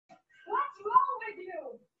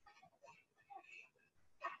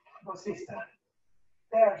consistent.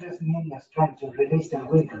 They're just Munoz trying to release them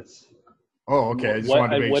winkles. Oh, okay. I just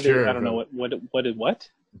wanted to make sure. I don't know what.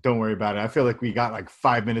 Don't worry about it. I feel like we got like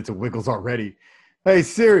 5 minutes of wiggles already. Hey,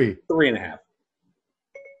 Siri. 3.5.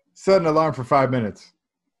 Set an alarm for 5 minutes.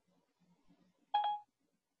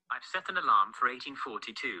 I've set an alarm for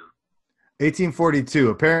 1842. 1842.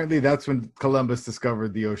 Apparently, that's when Columbus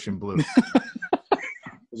discovered the ocean blue. It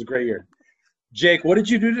was a great year. Jake, what did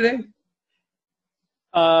you do today?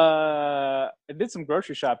 I did some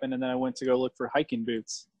grocery shopping, and then I went to go look for hiking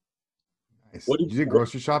boots. Nice. What Did you do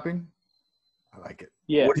grocery shopping? I like it.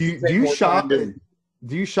 Yeah. What Do you take more shop? time doing?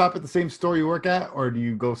 Do you shop at the same store you work at, or do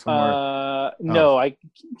you go somewhere? No, I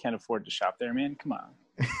can't afford to shop there, man. Come on.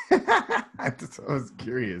 I was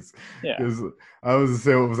curious. Yeah. Because I was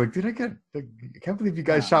like, dude, I can't believe you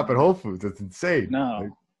guys shop at Whole Foods. That's insane. No.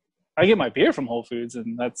 Like, I get my beer from Whole Foods,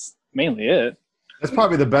 and that's mainly it. that's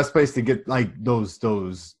probably the best place to get like those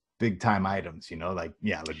big time items, like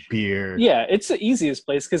beer. Yeah, it's the easiest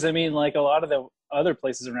place because, I mean, like a lot of the other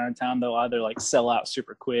places around town, they'll either like sell out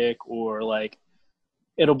super quick or like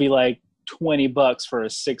it'll be like $20 for a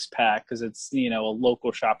 6-pack because it's, a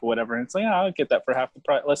local shop or whatever. And it's like, I'll get that for half the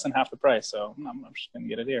price, less than half the price. So I'm just going to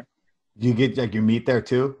get it here. Do you get like your meat there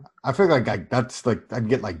too? I feel like that's like I'd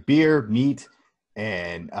get like beer, meat,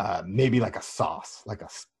 and maybe like a sauce, like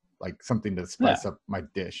something to spice up my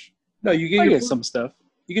dish. No, you I get get some stuff.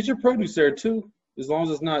 you get your produce there too, as long as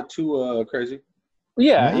it's not too crazy.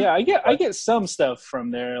 Yeah. I get some stuff from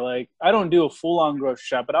there. Like I don't do a full on grocery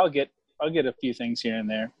shop, but I'll get a few things here and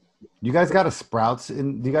there. You guys got do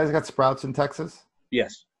you guys got Sprouts in Texas?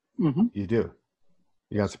 Yes. Mm-hmm. You do.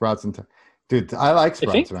 You got Sprouts in Texas. Dude, I like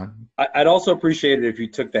Sprouts, man. I'd also appreciate it if you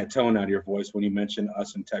took that tone out of your voice when you mentioned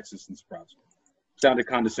us in Texas and Sprouts. Sounded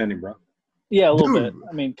condescending, bro. Yeah, a little Dude, bit.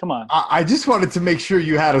 I mean, come on. I just wanted to make sure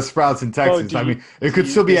you had a Sprouts in Texas. It could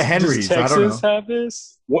still be a Henry's. Does Texas I don't know. have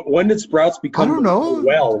this? When did Sprouts become? I don't know.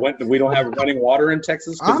 Well, when we don't have running water in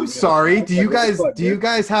Texas. I'm sorry. Do you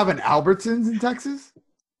guys have an Albertsons in Texas?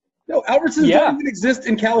 No, Albertsons don't even exist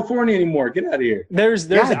in California anymore. Get out of here. There's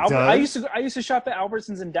I used to shop at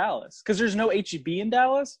Albertsons in Dallas because there's no HEB in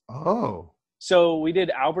Dallas. Oh. So we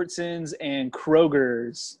did Albertsons and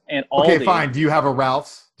Kroger's and Aldi. Okay, fine. Do you have a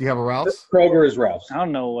Ralph's? Kroger is Ralph's. I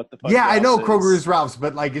don't know what the fuck. Yeah, I know Ralph's Kroger is. is Ralph's,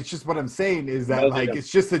 but like it's just what I'm saying is that it's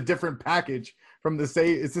just a different package from the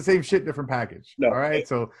same. It's the same shit, different package. No. All right,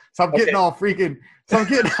 so I'm getting all goddamn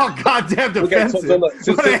defensive.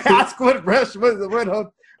 Okay, when I ask what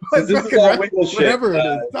whatever it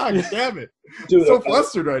is. God damn it. Dude, I'm so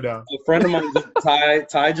flustered right now. A friend of mine,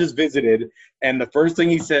 Ty just visited, and the first thing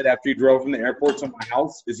he said after he drove from the airport to my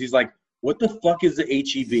house is he's like, what the fuck is the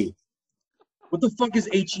HEB? What the fuck is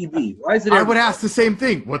HEB? Why is it? I would ask the same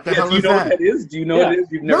thing. What the hell do you is know that? what that is? Do you know what it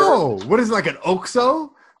is? You've never No. What is it, like an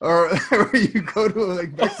OXO? Or you go to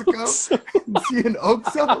like Mexico and see an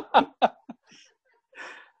OXO?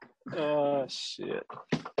 Oh, shit.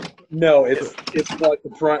 No, it's like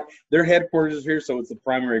the front. Their headquarters is here, so it's the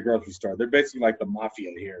primary grocery store. They're basically like the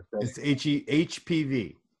mafia here. It's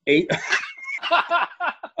HPV.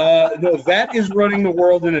 No, that is running the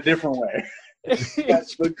world in a different way.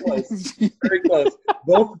 That's very close. Very close.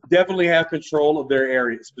 Both definitely have control of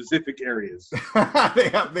their specific areas. they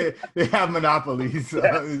have monopolies.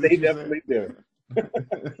 Yes, they definitely do.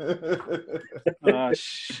 Oh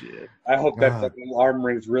shit! I hope that fucking alarm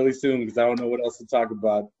rings really soon because I don't know what else to talk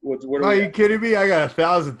about. Are you kidding me? I got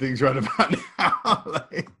 1,000 things right about now.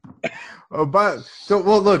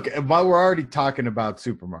 Look, while we're already talking about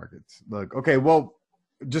supermarkets, look, okay, well,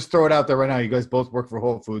 just throw it out there right now. You guys both work for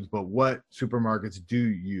Whole Foods, but what supermarkets do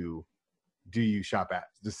you shop at?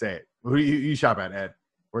 Just say it. Who do you shop at, Ed?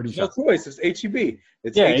 Where do you shop? No choice. It's HEB.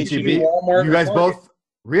 It's HEB. Walmart. You guys both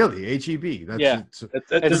really HEB? That's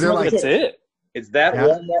it. It's that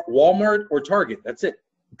Walmart or Target. That's it.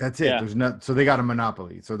 That's it. Yeah. There's not. So they got a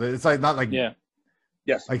monopoly. So it's like not like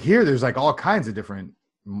Yes. Like here, there's like all kinds of different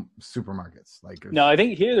supermarkets. No, I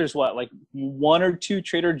think here there's like 1 or 2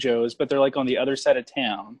 Trader Joe's, but they're like on the other side of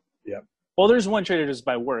town. Yep. Well, there's one Trader Joe's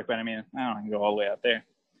by work, but I mean, I don't go all the way out there.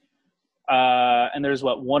 And there's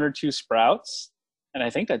 1 or 2 Sprouts, and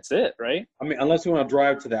I think that's it, right? I mean, unless you want to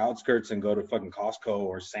drive to the outskirts and go to fucking Costco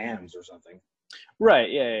or Sam's or something.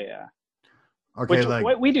 Right. Yeah. Okay,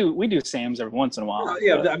 we do Sam's every once in a while. I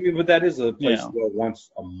mean, but that is a place to go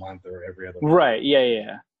once a month or every other month. Right.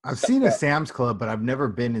 Yeah. I've seen a Sam's Club, but I've never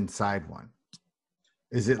been inside one.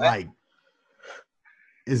 Is it like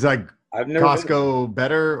I've never Costco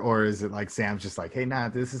better, or is it like Sam's just like, hey,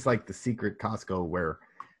 this is like the secret Costco where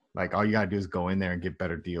like all you gotta do is go in there and get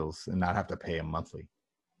better deals and not have to pay them monthly?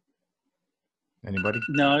 Anybody?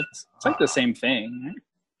 No, it's like the same thing.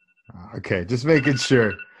 Okay, just making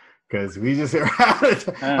sure. Because we just,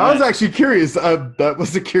 I was actually curious. That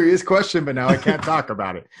was a curious question, but now I can't talk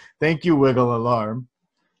about it. Thank you, Wiggle Alarm.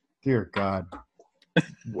 Dear God.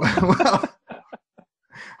 Well,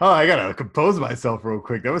 oh, I gotta compose myself real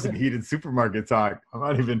quick. That was some heated supermarket talk. I'm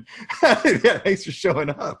not even. Yeah, thanks for showing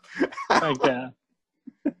up. Okay.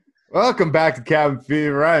 Welcome back to Cabin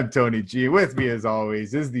Fever. I'm Tony G. With me, as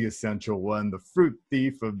always, is the essential one, the fruit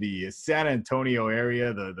thief of the San Antonio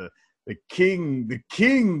area, the king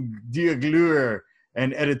d'allure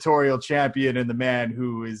and editorial champion, and the man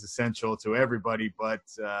who is essential to everybody, but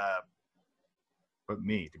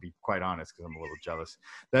me, to be quite honest, because I'm a little jealous.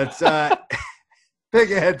 That's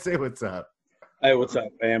Big Ed. Say what's up. Hey, what's up,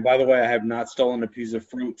 man? By the way, I have not stolen a piece of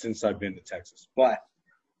fruit since I've been to Texas, but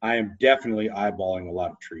I am definitely eyeballing a lot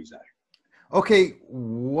of trees out here. Okay,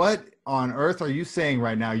 what on earth are you saying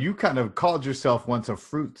right now? You kind of called yourself once a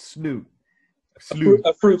fruit snoot.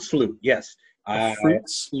 A fruit sloot, yes. Fruit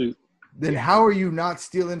sloot. Then how are you not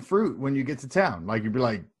stealing fruit when you get to town? Like, you'd be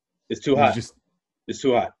like, It's too hot. just. It's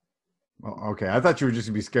too hot. Oh, okay, I thought you were just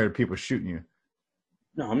gonna be scared of people shooting you.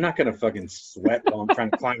 No, I'm not gonna fucking sweat while I'm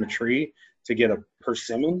trying to climb a tree to get a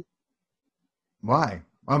persimmon. Why?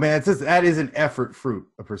 I mean, it's just, that is an effort fruit,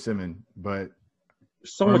 a persimmon, but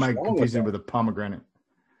There's so or much am I wrong confusing it with with a pomegranate?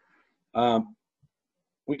 that.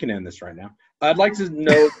 We can end this right now. I'd like to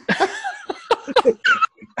know.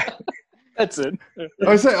 That's it.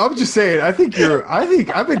 I'm just saying. I think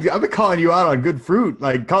I've been calling you out on good fruit,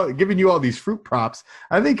 like giving you all these fruit props.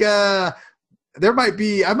 I think you might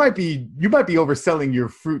be overselling your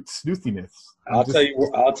fruit snoothiness. I'll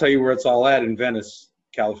tell you where it's all at in Venice,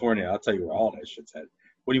 California. I'll tell you where all that shit's at.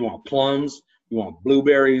 What do you want? Plums? You want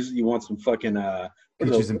blueberries? You want some fucking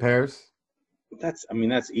Peaches and pears. That's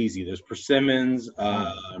easy. There's persimmons.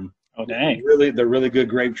 Oh, dang. They're really good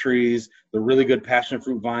grape trees. They're really good passion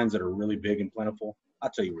fruit vines that are really big and plentiful. I'll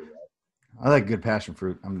tell you where they're at. I like good passion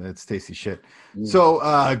fruit. It's tasty shit. So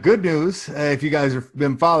good news. If you guys have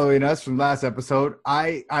been following us from last episode,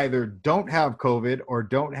 I either don't have COVID or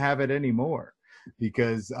don't have it anymore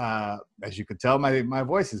because as you could tell, my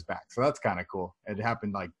voice is back. So that's kind of cool. It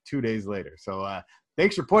happened like 2 days later. So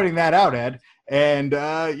thanks for pointing that out, Ed. And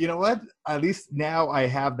you know what? At least now I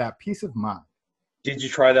have that peace of mind. Did you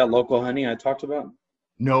try that local honey I talked about?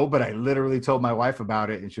 No, but I literally told my wife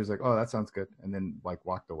about it and she was like, oh, that sounds good. And then like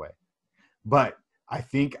walked away. But I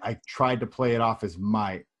think I tried to play it off as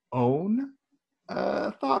my own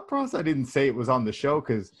thought process. I didn't say it was on the show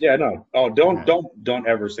because don't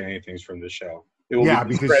ever say anything from the show.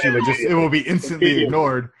 Because it will be instantly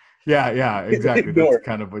ignored. Yeah, exactly. That's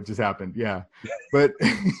kind of what just happened. Yeah, but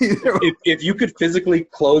if you could physically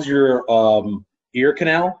close your ear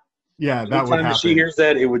canal, that would happen. If she hears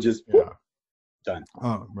that, it would just done.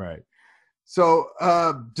 Oh, right. So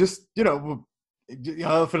just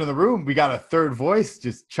elephant in the room, we got a third voice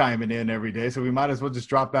just chiming in every day, so we might as well just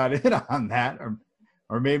drop that in on that.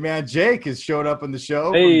 Or maybe man Jake has showed up on the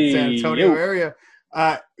show from the San Antonio area.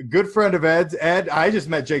 Good friend of Ed's. Ed, I just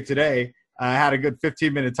met Jake today. I had a good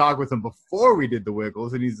 15-minute talk with him before we did the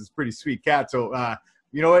Wiggles, and he's this pretty sweet cat. So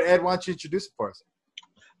you know what, Ed, why don't you introduce it for us?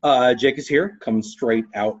 Jake is here, coming straight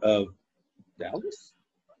out of Dallas.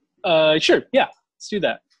 Sure. Yeah, let's do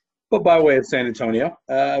that. But by way of San Antonio,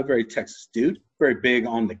 very Texas dude, very big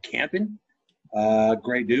on the camping.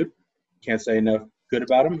 Great dude. Can't say enough good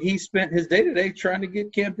about him. He spent his day-to-day trying to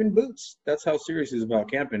get camping boots. That's how serious he is about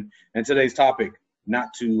camping. And today's topic, not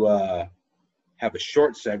to have a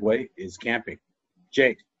short segue, is camping.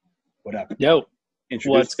 Jake, what up? Yo,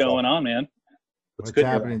 what's going on, man? What's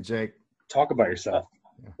happening, Jake? Talk about yourself.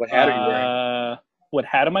 What hat are you wearing? What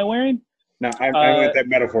hat am I wearing? No, I meant that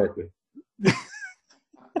metaphorically.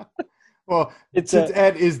 Well, since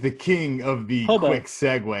Ed is the king of the quick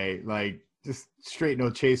segue, like just straight no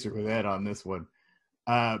chaser with Ed on this one.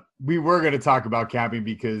 We were going to talk about camping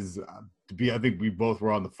because I think we both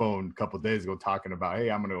were on the phone a couple of days ago talking about, hey,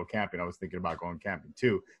 I'm going to go camping. I was thinking about going camping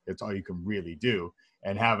too. It's all you can really do.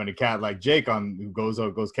 And having a cat like Jake on who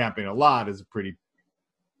goes camping a lot is a pretty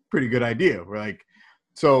good idea. We're like,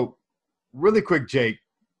 so really quick, Jake,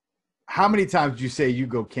 how many times do you say you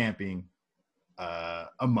go camping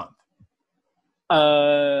a month?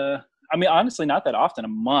 I mean, honestly, not that often. A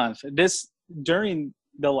month. During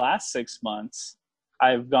the last 6 months,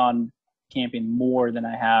 I've gone camping more than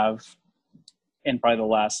I have in probably the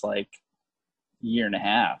last year and a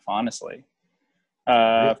half. Honestly,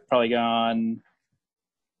 I've probably gone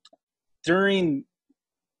during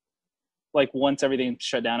once everything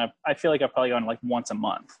shut down. I feel like I've probably gone once a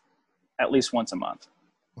month, at least once a month.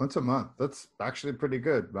 Once a month. That's actually pretty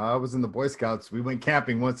good. I was in the Boy Scouts. We went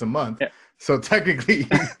camping once a month. Yeah. So technically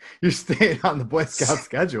you're staying on the Boy Scout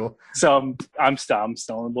schedule. So I'm still in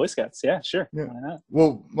the Boy Scouts. Yeah, sure. Yeah. Why not?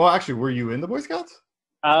 Well, actually, were you in the Boy Scouts?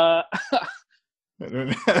 Uh, I don't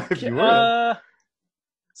know if you were.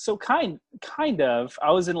 so kind of. I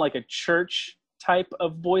was in like a church type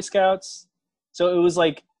of Boy Scouts. So it was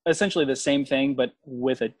like essentially the same thing, but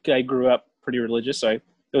with I grew up pretty religious, so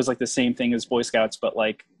it was like the same thing as Boy Scouts, but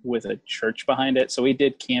like with a church behind it. So we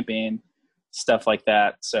did camping, stuff like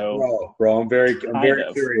that. So Bro, I'm very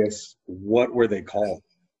curious. What were they called?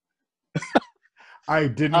 I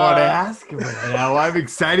didn't want to ask, but now I'm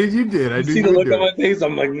excited you did. I You knew see you the would look do on it. my face?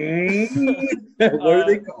 I'm like, what are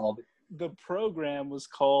they called? the program was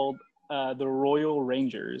called the Royal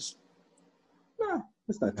Rangers. No,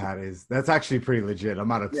 that's not too That's actually pretty legit. I'm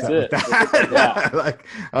not upset Yeah. with that. Yeah.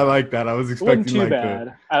 I like that. I was It wasn't expecting too like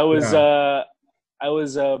bad. I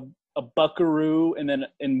was a buckaroo, and then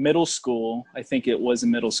in middle school, I think it was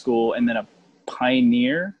in middle school, and then a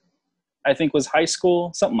pioneer, I think was high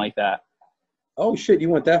school, something like that. Oh shit, you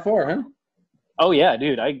went that far, huh? Oh yeah,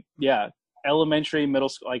 dude. Elementary, middle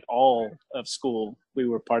school, like all of school, we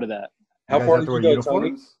were part of that. How guys far have did to you wear go, Tony?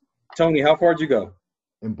 uniforms? Tony, how far did you go?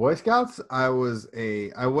 In Boy Scouts, I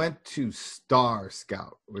went to Star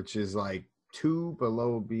Scout, which is like 2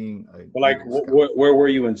 below being a Well, like, Eagle Scout. where were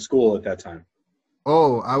you in school at that time?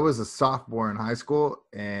 Oh, I was a sophomore in high school,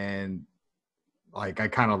 and like I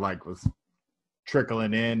kind of like was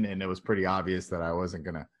trickling in, and it was pretty obvious that I wasn't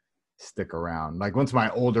gonna stick around. Like once my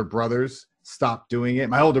older brothers stopped doing it,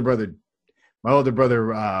 my older brother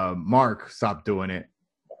Mark stopped doing it.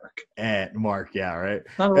 Mark, yeah, right.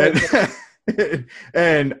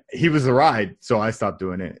 And he was a ride, so I stopped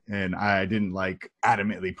doing it, and I didn't like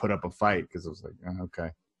adamantly put up a fight because I was like, oh, okay.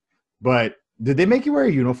 But did they make you wear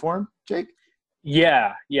a uniform, Jake?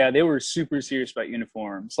 Yeah, they were super serious about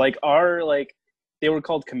uniforms. Like they were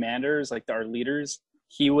called commanders, like our leaders.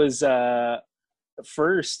 He was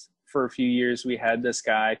first for a few years. We had this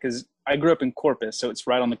guy because I grew up in Corpus, so it's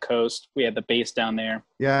right on the coast. We had the base down there.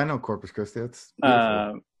 Yeah, I know Corpus Christi. That's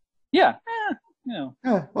beautiful. Yeah,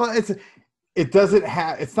 Yeah, well,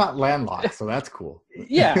 it's not landlocked, so that's cool.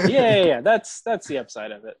 yeah. That's the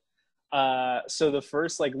upside of it. So the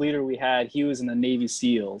first like leader we had, he was in the Navy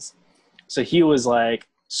SEALs. So he was like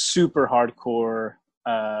super hardcore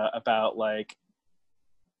about like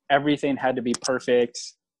everything had to be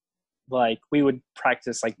perfect. Like we would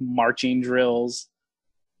practice like marching drills,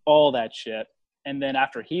 all that shit. And then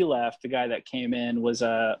after he left, the guy that came in was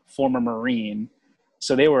a former Marine.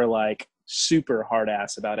 So they were like super hard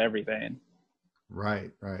ass about everything. Right.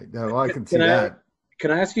 Yeah, well, I can see that. Can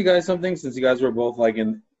I ask you guys something? Since you guys were both like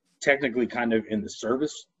technically kind of in the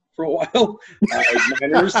service for a while, as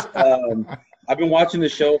minors. I've been watching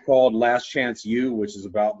this show called Last Chance U, which is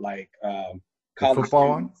about like college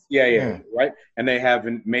football students. Yeah, right. And they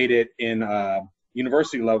haven't made it in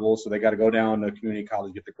university level, so they got to go down to community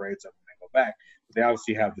college, get the grades up, and then go back. But they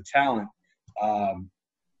obviously have the talent.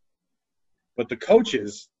 But the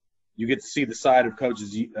coaches, you get to see the side of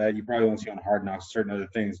coaches you probably won't see on Hard Knocks, certain other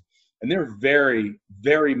things. And they're very,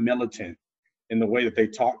 very militant in the way that they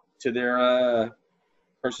talk to their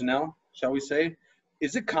personnel, shall we say.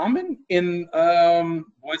 Is it common in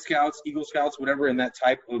Boy Scouts, Eagle Scouts, whatever, in that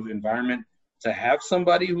type of environment to have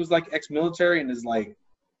somebody who's like ex-military and is like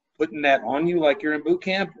putting that on you like you're in boot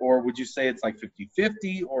camp? Or would you say it's like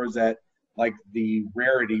 50-50? Or is that like the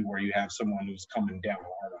rarity where you have someone who's coming down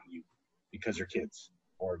hard on you because you're kids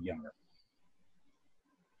or younger?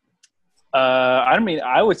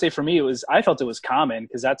 I would say for me, I felt it was common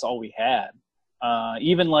because that's all we had.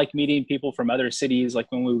 Even like meeting people from other cities,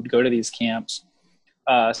 like when we would go to these camps,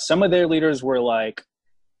 some of their leaders were like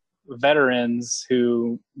veterans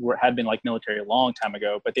who had been like military a long time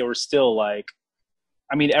ago, but they were still like,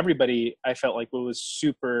 I mean, everybody I felt like was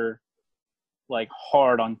super like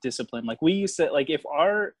hard on discipline. Like we used to, like if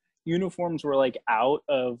our uniforms were like out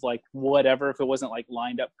of like whatever, if it wasn't like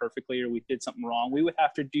lined up perfectly or we did something wrong, we would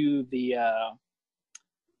have to do the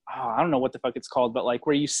I don't know what the fuck it's called, but like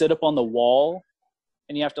where you sit up on the wall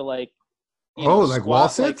and you have to like like wall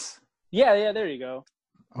squat, sits? like, yeah, there you go.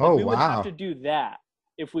 Oh, we would wow. have to do that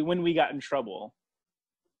when we got in trouble.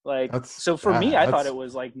 Like So for me, I thought it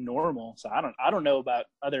was like normal. So I don't know about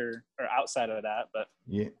other or outside of that, but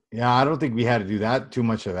yeah, I don't think we had to do that too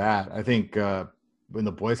much of that. I think in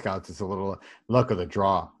the Boy Scouts, it's a little luck of the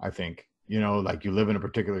draw. I think, like you live in a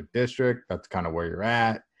particular district, that's kind of where you're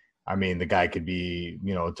at. I mean, the guy could be,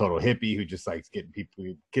 a total hippie who just likes getting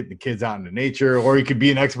the kids out into nature, or he could be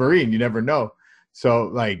an ex-Marine. You never know. So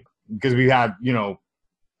like, because we had,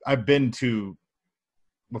 I've been to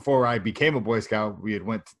before I became a Boy Scout, we had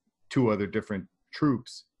went to 2 other different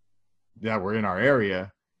troops that were in our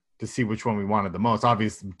area to see which one we wanted the most,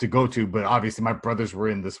 obviously to go to. But obviously my brothers were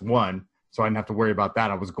in this one, so I didn't have to worry about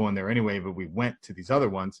that. I was going there anyway, but we went to these other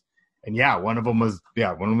ones. And yeah, one of them was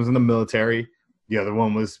in the military. The other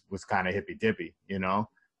one was kind of hippy dippy, you know?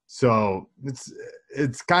 So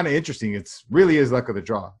it's kind of interesting. It's really is luck of the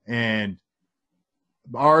draw. And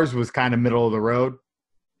ours was kind of middle of the road,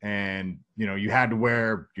 and, you know, you had to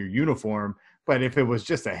wear your uniform, but if it was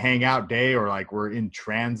just a hangout day or like we're in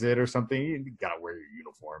transit or something, you gotta wear your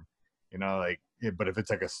uniform, you know, like, but if it's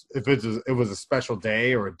like it was a special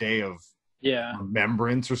day or a day of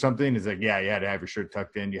remembrance or something, it's like, yeah, you had to have your shirt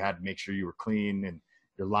tucked in. You had to make sure you were clean and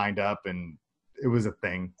you're lined up, and it was a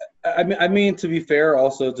thing. I mean, to be fair,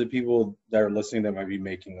 also to people that are listening that might be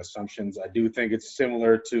making assumptions, I do think it's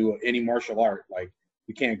similar to any martial art. Like,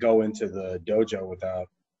 you can't go into the dojo without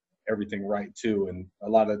everything right too. And a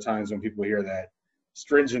lot of the times when people hear that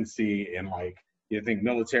stringency and like, you think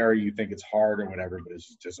military, you think it's hard or whatever, but it's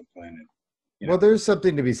just discipline. And, you know. Well, there's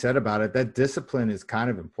something to be said about it. That discipline is kind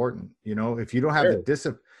of important. You know, if you don't have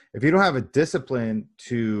if you don't have a discipline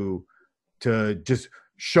to just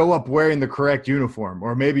show up wearing the correct uniform,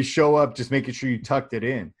 or maybe show up just making sure you tucked it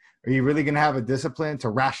in, are you really going to have a discipline to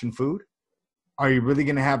ration food? Are you really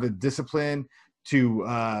going to have a discipline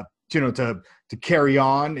to to carry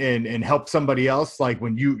on and help somebody else? Like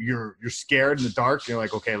when you're scared in the dark, you're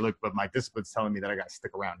like, okay, look, but my discipline's telling me that I got to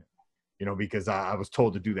stick around it, you know, because I was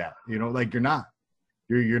told to do that, you know, like you're not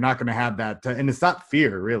going to have that. And it's not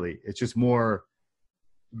fear really. It's just more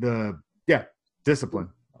discipline.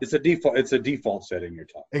 It's a default setting you're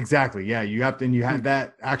talking. Exactly. Yeah. You have to, and you have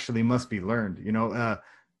that actually must be learned, you know,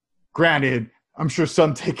 granted, I'm sure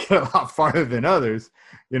some take it a lot farther than others,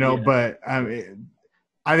 you know, but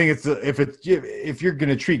I think if you're going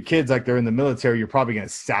to treat kids like they're in the military, you're probably going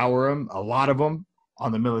to sour them, a lot of them,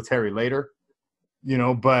 on the military later, you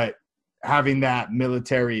know, but having that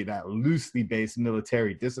loosely based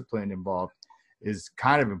military discipline involved is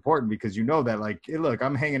kind of important, because you know that, like, hey, look,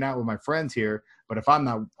 I'm hanging out with my friends here, but if I'm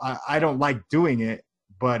not, I don't like doing it,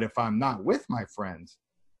 but if I'm not with my friends,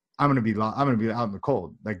 I'm going to be out in the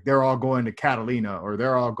cold. Like, they're all going to Catalina, or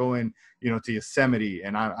they're all going, you know, to Yosemite,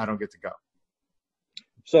 and I don't get to go.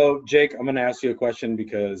 So, Jake, I'm going to ask you a question,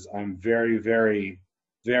 because I'm very, very,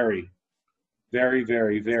 very, very,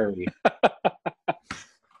 very, very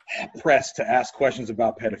pressed to ask questions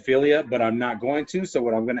about pedophilia, but I'm not going to. So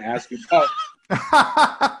what I'm going to ask you about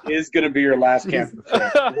is going to be your last camping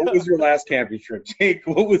trip. What was your last camping trip, Jake?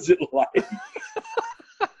 What was it like?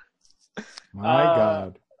 My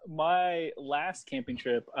God. My last camping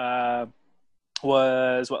trip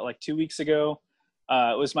was like 2 weeks ago.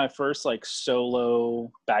 It was my first like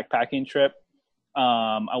solo backpacking trip.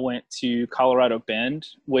 I went to Colorado Bend,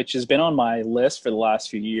 which has been on my list for the last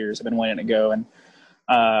few years. I've been wanting to go, and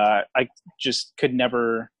I just could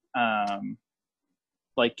never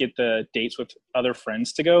like get the dates with other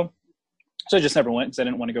friends to go. So I just never went because I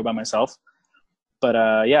didn't want to go by myself. But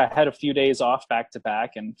I had a few days off back to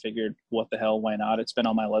back and figured, what the hell, why not? It's been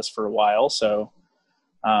on my list for a while. So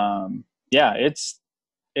it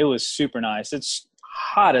was super nice. It's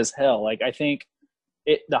hot as hell. Like, I think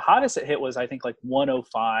the hottest it hit was, I think, like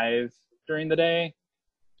 105 during the day,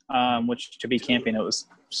 which, to be camping, it was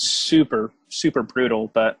super, super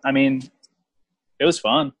brutal. But I mean, it was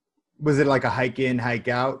fun. Was it like a hike in, hike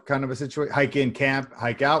out kind of a situation? Hike in, camp,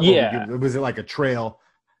 hike out? Yeah. Or was it like a trail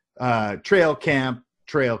camp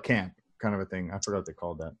kind of a thing? I forgot what they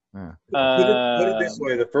called that. Yeah. Put it this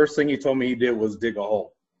way. The first thing you told me you did was dig a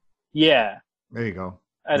hole. Yeah. There you go.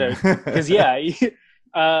 I know. Because,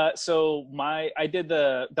 so I did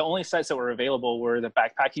the only sites that were available were the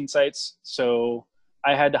backpacking sites. So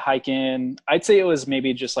I had to hike in. I'd say it was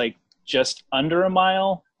maybe just under a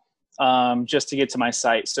mile, just to get to my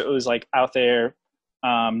site. So it was like out there,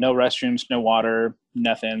 no restrooms, no water,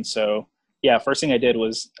 nothing. So yeah, first thing I did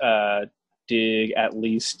was dig at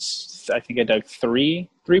least, I think I dug three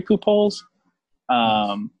poop holes.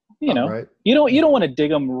 You know, right. You don't want to dig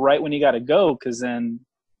them right when you got to go, because then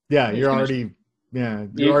you're already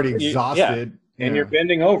exhausted, and you're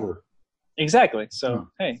bending over. Exactly. So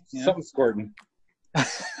hey, something's squirting.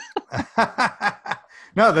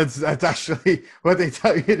 No, that's actually what they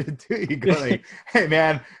tell you to do. You go like, hey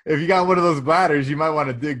man, if you got one of those bladders, you might want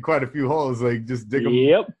to dig quite a few holes. Like, just dig them.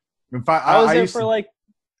 Yep. I was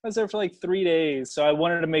there for like 3 days, so I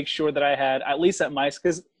wanted to make sure that I had at least at my,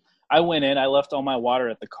 because I went in, I left all my water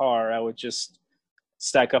at the car. I would just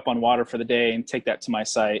stack up on water for the day and take that to my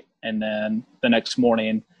site, and then the next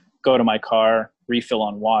morning go to my car, refill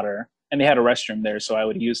on water, and they had a restroom there, so I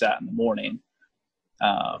would use that in the morning.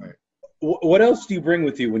 Um, What else do you bring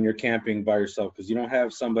with you when you're camping by yourself? Because you don't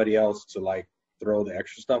have somebody else to like throw the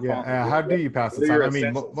extra stuff Yeah. on. How do you pass the What are time? your I mean,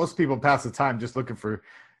 essentials? most people pass the time just looking for,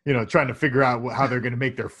 trying to figure out how they're going to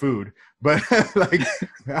make their food. But like,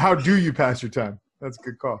 how do you pass your time? That's a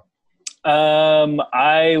good call.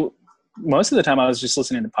 I most of the time I was just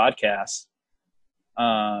listening to podcasts.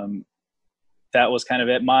 That was kind of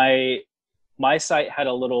it. My site had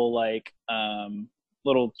a little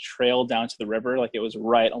little trail down to the river, like it was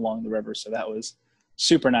right along the river, so that was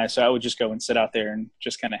super nice. So I would just go and sit out there and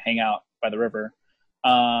just kind of hang out by the river.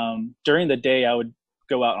 During the day, I would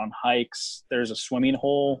go out on hikes. There's a swimming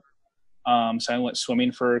hole, so I went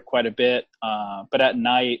swimming for quite a bit. But at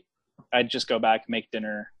night, I'd just go back, make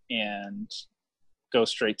dinner, and go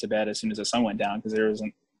straight to bed as soon as the sun went down because there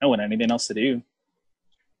wasn't anything else to do.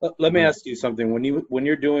 Let me ask you something. When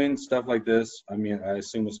you're doing stuff like this, I mean, I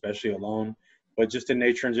assume especially alone, but just in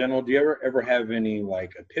nature in general, do you ever have any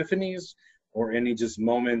like epiphanies or any just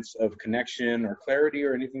moments of connection or clarity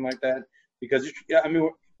or anything like that? Because I mean,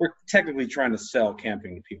 we're technically trying to sell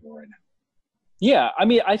camping to people right now. Yeah, I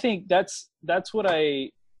mean, I think that's what I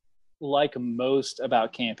like most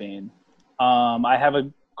about camping. I have a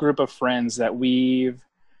group of friends that we've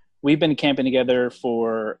been camping together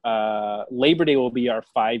for Labor Day will be our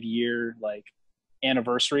 5-year like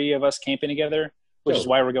anniversary of us camping together, which is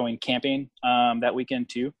why we're going camping that weekend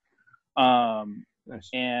too. Nice.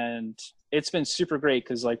 And it's been super great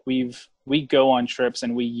because like we go on trips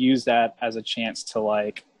and we use that as a chance to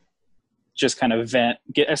like just kind of vent,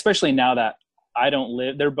 especially now that I don't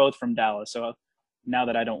live. They're both from Dallas, so now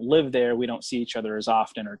that I don't live there, we don't see each other as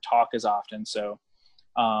often or talk as often. So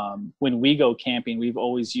when we go camping, we've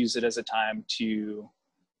always used it as a time to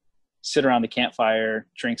sit around the campfire,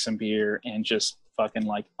 drink some beer, and just fucking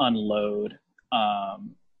like unload.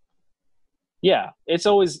 Yeah, it's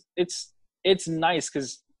nice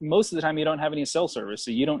because most of the time you don't have any cell service,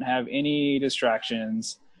 so you don't have any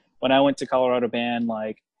distractions. When I went to Colorado Band,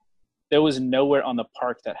 like there was nowhere on the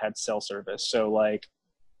park that had cell service, so like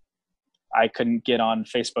I couldn't get on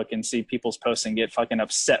Facebook and see people's posts and get fucking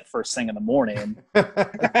upset first thing in the morning.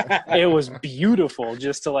 It was beautiful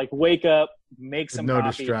just to like wake up, make some No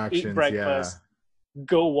coffee, distractions, eat breakfast,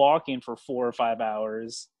 go walking for 4 or 5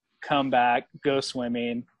 hours, come back, go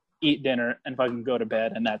swimming, eat dinner, and fucking go to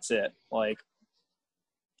bed, and that's it. Like,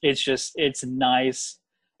 it's nice.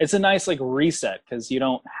 It's a nice like reset because you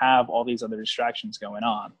don't have all these other distractions going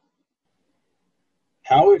on.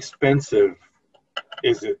 How expensive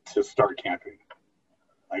is it to start camping?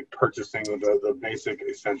 Like purchasing the basic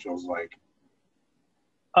essentials, like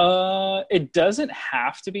it doesn't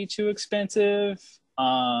have to be too expensive.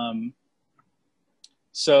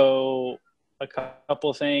 So a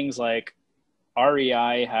couple things like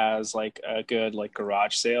REI has like a good like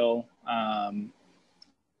garage sale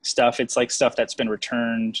stuff. It's like stuff that's been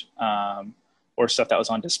returned or stuff that was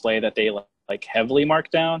on display that they like heavily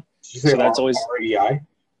marked down. did you say So that's always REI?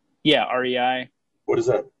 yeah, REI. What is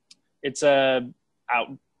that? It's a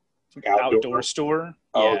outdoor store.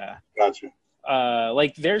 Oh, Yeah. gotcha.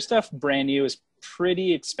 Like their stuff brand new is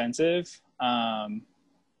pretty expensive.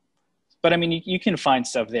 But I mean, you can find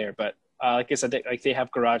stuff there, but like I said, they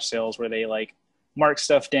have garage sales where they like mark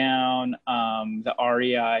stuff down. The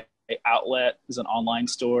REI outlet is an online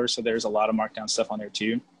store, so there's a lot of markdown stuff on there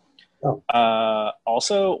too. Oh.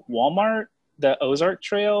 Also Walmart, the Ozark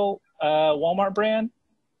Trail Walmart brand,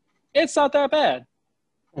 it's not that bad.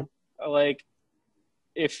 Like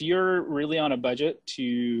if you're really on a budget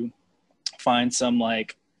to find some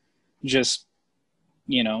like just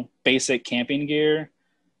basic camping gear,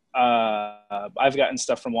 I've gotten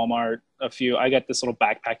stuff from Walmart. I got this little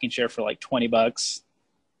backpacking chair for like $20.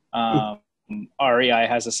 REI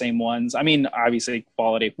has the same ones. I mean, obviously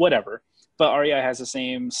quality, whatever, but REI has the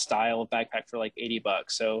same style of backpack for like $80.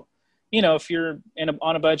 So, if you're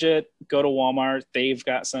on a budget, go to Walmart. They've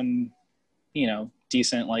got some,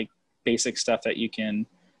 decent like basic stuff that you can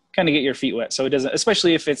kind of get your feet wet. So it doesn't,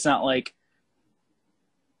 especially if it's not like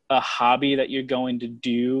a hobby that you're going to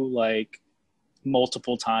do like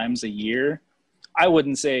multiple times a year. I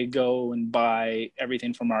wouldn't say go and buy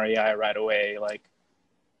everything from REI right away. Like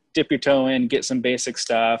dip your toe in, get some basic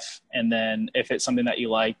stuff. And then if it's something that you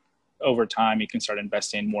like over time, you can start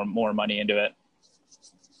investing more money into it.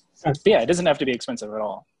 But yeah, it doesn't have to be expensive at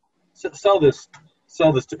all. Sell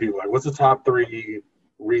this to people. Like, what's the top 3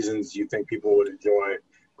 reasons you think people would enjoy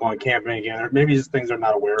going camping again, or maybe just things they're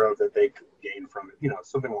not aware of that they could gain from it?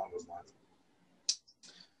 Something along those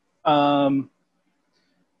lines.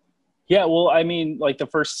 Yeah, well, I mean, like the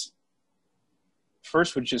first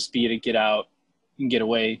would just be to get out and get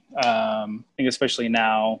away. I think especially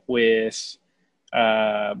now with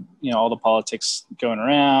all the politics going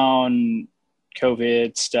around,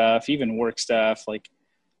 COVID stuff, even work stuff, like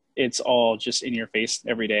it's all just in your face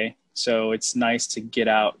every day. So it's nice to get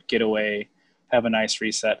out, get away, have a nice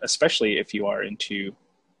reset, especially if you are into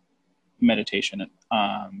meditation,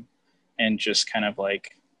 and just kind of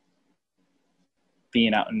like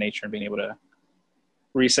being out in nature and being able to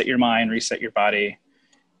reset your mind, reset your body.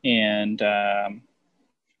 And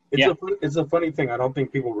it's a funny thing. I don't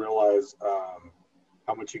think people realize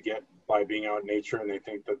how much you get by being out in nature, and they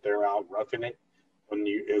think that they're out roughing it.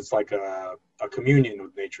 It's like a communion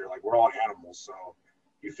with nature. Like we're all animals, so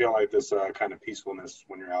you feel like this kind of peacefulness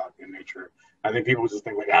when you're out in nature. I think people just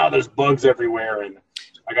think like, there's bugs everywhere, and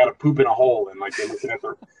I got to poop in a hole, and like you're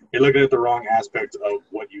looking at the wrong aspect of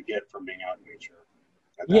what you get from being out in nature.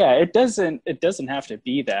 Yeah, it doesn't have to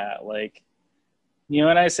be that. Like,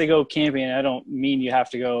 when I say go camping, I don't mean you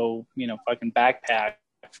have to go, fucking backpack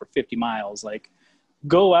for 50 miles. Like,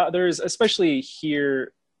 go out. There's, especially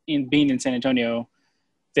here being in San Antonio,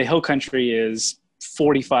 the hill country is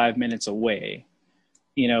 45 minutes away.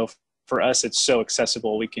 For us, it's so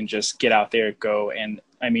accessible. We can just get out there, go. And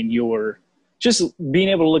I mean, you're just being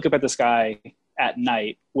able to look up at the sky at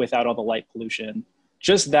night without all the light pollution.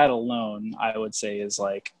 Just that alone, I would say, is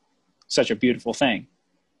like such a beautiful thing.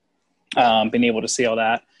 Being able to see all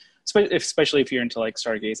that, especially if you're into like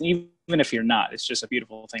stargazing, even if you're not, it's just a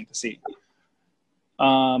beautiful thing to see.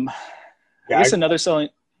 I guess another selling.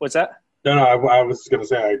 What's that? No, I was going to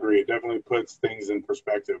say, I agree. It definitely puts things in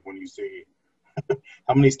perspective when you see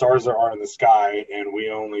how many stars there are in the sky, and we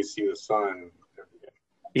only see the sun every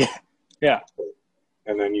day. Yeah.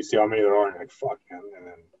 And then you see how many there are, and you're like, fuck, man. And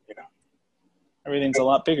then, everything's a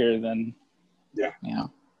lot bigger than, yeah.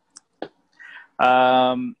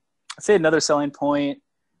 I'd say another selling point,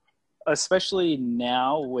 especially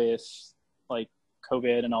now with like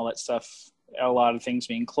COVID and all that stuff, a lot of things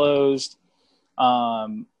being closed.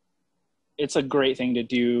 It's a great thing to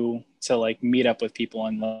do to like meet up with people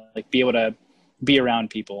and like be able to be around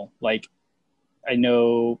people. Like I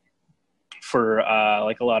know for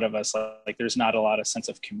like a lot of us, like there's not a lot of sense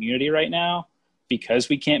of community right now because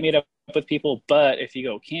we can't meet up with people. But if you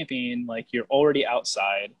go camping, like you're already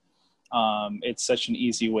outside. It's such an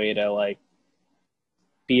easy way to like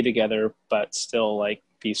be together, but still like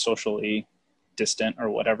be socially distant or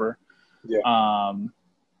whatever. Yeah.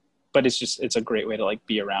 But it's a great way to like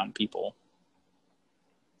be around people.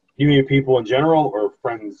 You mean people in general or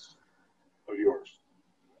friends of yours?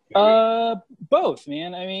 Both,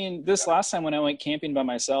 man. I mean, this last time when I went camping by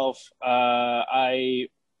myself, I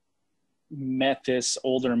met this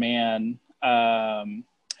older man,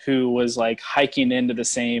 who was like hiking into the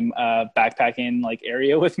same backpacking like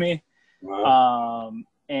area with me. Wow.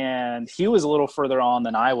 And he was a little further on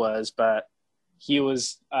than I was, but he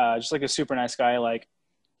was just like a super nice guy. Like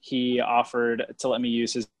he offered to let me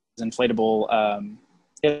use his inflatable,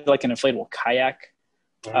 like an inflatable kayak.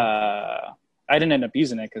 I didn't end up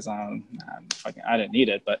using it because I didn't need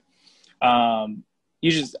it, but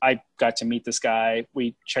I got to meet this guy.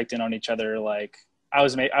 We checked in on each other. Like I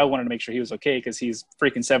wanted to make sure he was okay because he's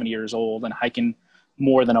freaking 70 years old and hiking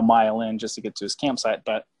more than a mile in just to get to his campsite.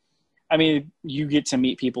 But I mean, you get to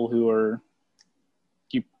meet people who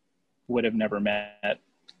you would have never met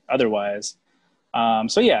otherwise.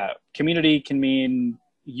 So yeah, community can mean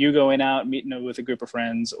you going out, meeting with a group of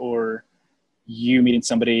friends, or you meeting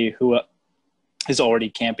somebody who is already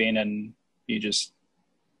camping and you just,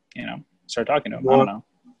 start talking to them. Well, I don't know.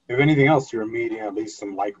 If anything else, you're meeting at least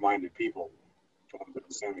some like-minded people. The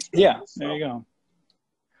same experience, Yeah, so. there you go.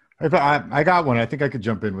 I got one. I think I could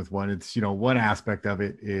jump in with one. It's, one aspect of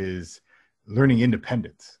it is learning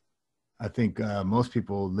independence. I think most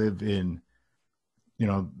people live in,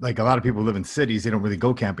 like a lot of people live in cities. They don't really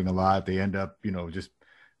go camping a lot. They end up, just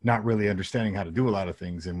not really understanding how to do a lot of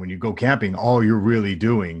things. And when you go camping, all you're really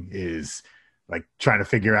doing is like trying to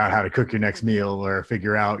figure out how to cook your next meal or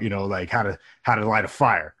figure out, like how to light a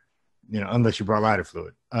fire, unless you brought lighter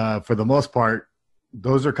fluid. For the most part,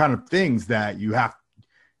 those are kind of things that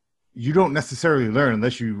you don't necessarily learn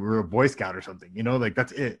unless you were a Boy Scout or something, like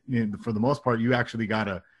that's it. For the most part, you actually got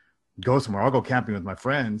to go somewhere. I'll go camping with my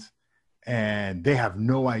friends and they have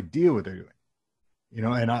no idea what they're doing,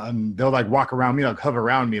 and they'll like walk around me, like hover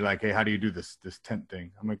around me like, hey, how do you do this tent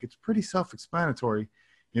thing? I'm like, it's pretty self-explanatory,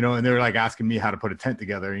 and they're like asking me how to put a tent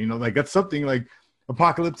together, like that's something like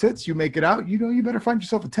apocalypse hits, you make it out, you better find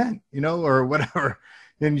yourself a tent, or whatever.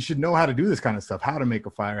 And you should know how to do this kind of stuff, how to make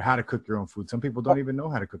a fire, how to cook your own food. Some people don't even know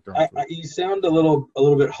how to cook their own food. You sound a little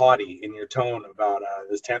bit haughty in your tone about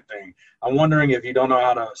this tent thing. I'm wondering if you don't know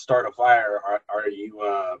how to start a fire, are you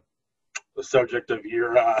the subject of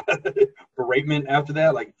your beratement after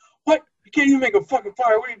that? Like, what? You can't even make a fucking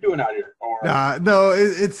fire. What are you doing out here? Or No,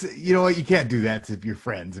 it's you know what, you can't do that to your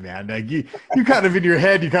friends, man. Like you kind of in your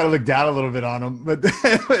head, you kind of look down a little bit on them, but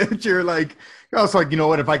you're like, you're also like, you know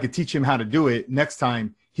what? If I could teach him how to do it next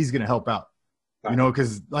time, he's gonna help out. You know,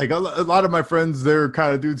 because like a lot of my friends, they're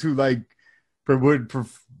kind of dudes who like would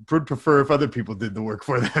prefer if other people did the work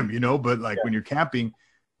for them, you know. But like when you're camping,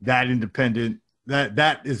 that independent,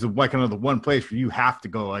 that is like kind of the one place where you have to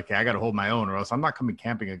go. Like, hey, I got to hold my own, or else I'm not coming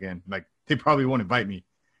camping again. Like they probably won't invite me.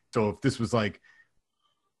 So if this was like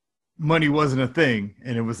money wasn't a thing,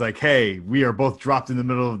 and it was like, hey, we are both dropped in the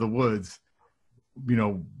middle of the woods, you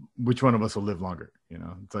know, which one of us will live longer? You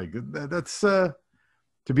know, it's like that's to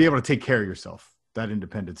be able to take care of yourself. That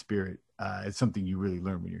independent spirit is something you really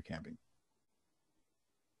learn when you're camping.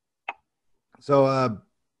 So, are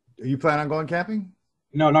you planning on going camping?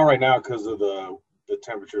 no, not right now because of the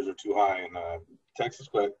temperatures are too high in Texas,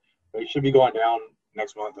 but it should be going down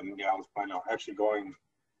next month. And yeah, I was planning on actually going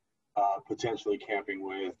potentially camping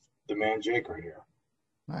with the man Jake right here.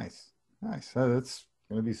 Nice. That's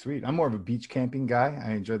gonna be sweet. I'm more of a beach camping guy.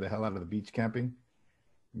 I enjoy the hell out of the beach camping.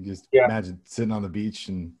 You just imagine sitting on the beach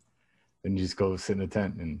and then you just go sit in a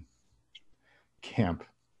tent and camp.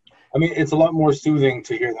 I mean, it's a lot more soothing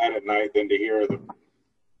to hear that at night than to hear the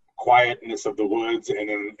quietness of the woods, and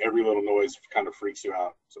then every little noise kind of freaks you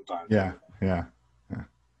out sometimes. Yeah.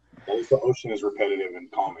 At least the ocean is repetitive and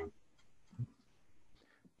calming.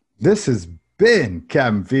 This has been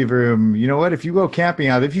Cabin Fever. You know what? If you go camping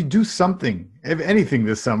out, if you do something, if anything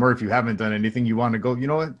this summer, if you haven't done anything, you want to go, you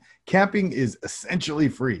know what? Camping is essentially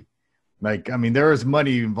free. Like, I mean, there is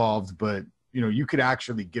money involved, but, you know, you could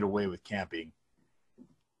actually get away with camping.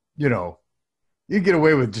 You know, you get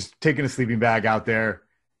away with just taking a sleeping bag out there,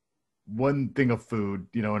 one thing of food,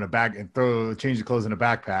 you know, in a bag, and change the clothes in a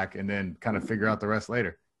backpack, and then kind of figure out the rest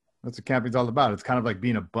later. That's what camping's all about. It's kind of like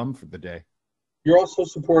being a bum for the day. You're also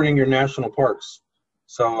supporting your national parks.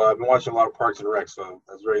 So I've been watching a lot of Parks and Rec, so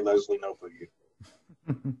that's very Leslie Knope of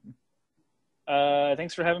you.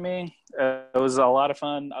 Thanks for having me. It was a lot of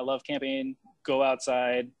fun. I love camping. Go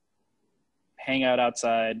outside, hang out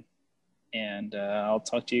outside, and I'll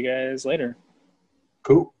talk to you guys later.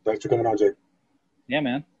 Cool. Thanks for coming on, Jake. Yeah,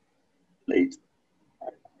 man. Late.